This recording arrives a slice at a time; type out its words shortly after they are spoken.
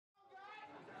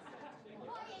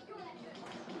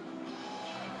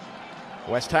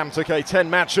West Ham took a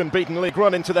 10-match unbeaten league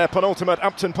run into their penultimate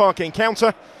Upton Park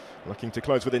encounter, looking to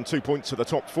close within 2 points of the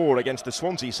top four against the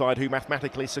Swansea side, who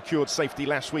mathematically secured safety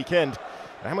last weekend.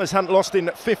 The Hammers hadn't lost in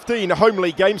 15 home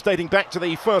league games dating back to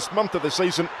the first month of the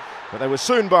season, but they were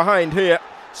soon behind here.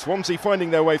 Swansea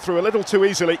finding their way through a little too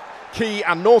easily, Key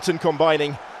and Norton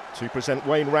combining to present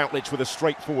Wayne Routledge with a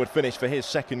straightforward finish for his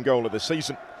second goal of the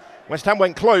season. West Ham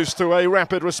went close to a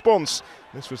rapid response.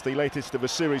 This was the latest of a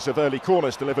series of early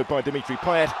corners delivered by Dimitri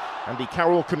Payet. Andy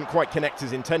Carroll couldn't quite connect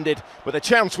as intended, but the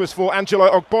chance was for Angelo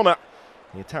Ogbonna.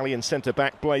 The Italian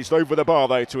centre-back blazed over the bar,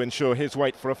 though, to ensure his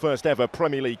wait for a first-ever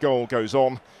Premier League goal goes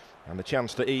on, and the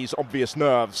chance to ease obvious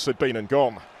nerves had been and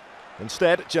gone.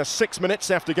 Instead, just 6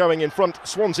 minutes after going in front,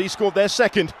 Swansea scored their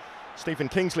second. Stephen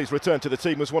Kingsley's return to the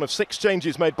team was one of 6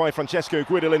 changes made by Francesco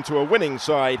Guidol into a winning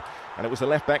side, and it was the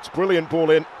left-back's brilliant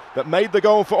ball in that made the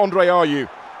goal for Andre Ayew.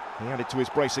 He added to his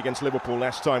brace against Liverpool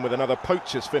last time with another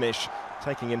poacher's finish,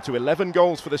 taking him to 11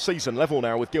 goals for the season, level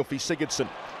now with Gylfi Sigurdsson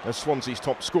as Swansea's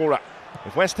top scorer.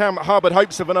 If West Ham harboured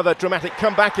hopes of another dramatic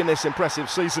comeback in this impressive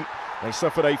season, they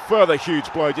suffered a further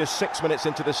huge blow just 6 minutes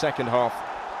into the second half.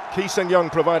 Sung-Yeung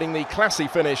providing the classy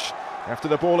finish after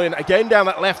the ball in again down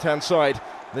that left-hand side,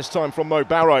 this time from Mo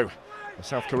Barrow. The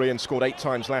South Korean scored 8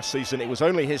 times last season. It was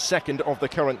only his second of the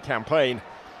current campaign.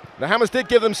 The Hammers did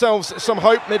give themselves some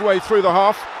hope midway through the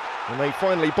half, and they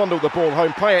finally bundled the ball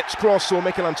home. Payet's cross saw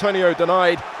Mikel Antonio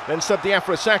denied, then Seb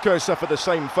Diafra Sakho suffered the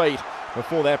same fate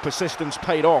before their persistence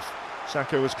paid off.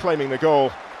 Sakho was claiming the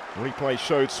goal. The replay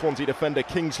showed Swansea defender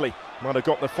Kingsley might have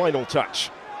got the final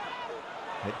touch.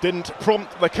 It didn't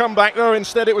prompt the comeback though,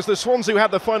 instead it was the Swansea who had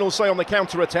the final say on the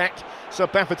counter-attack.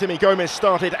 Bafétimbi Gomis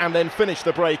started and then finished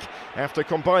the break after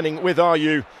combining with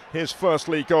Ayew his first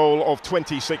league goal of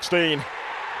 2016.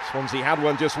 Swansea had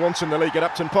won just once in the league at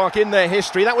Upton Park in their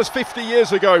history. That was 50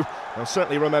 years ago. They'll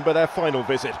certainly remember their final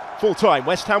visit. Full time,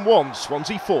 West Ham 1,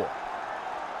 Swansea 4.